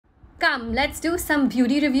Come, let's do some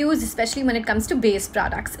beauty reviews, especially when it comes to base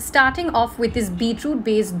products. Starting off with this beetroot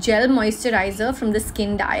based gel moisturizer from the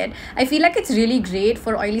Skin Diet. I feel like it's really great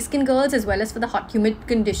for oily skin girls as well as for the hot humid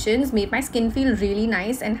conditions. Made my skin feel really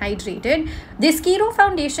nice and hydrated. This Kiro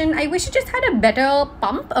foundation, I wish it just had a better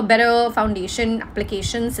pump, a better foundation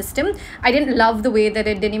application system. I didn't love the way that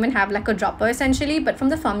it didn't even have like a dropper essentially, but from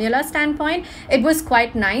the formula standpoint, it was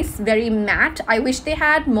quite nice, very matte. I wish they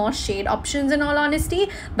had more shade options in all honesty,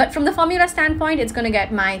 but from the formula standpoint, it's gonna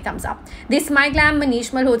get my thumbs up. This My Glam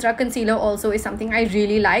Manish Malhotra concealer also is something I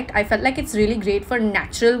really liked. I felt like it's really great for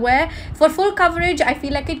natural wear. For full coverage, I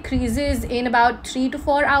feel like it creases in about 3 to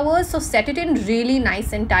 4 hours, so set it in really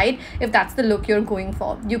nice and tight if that's the look you're going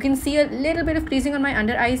for. You can see a little bit of creasing on my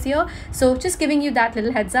under eyes here, so just giving you that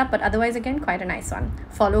little heads up, but otherwise again quite a nice one.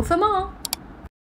 Follow for more.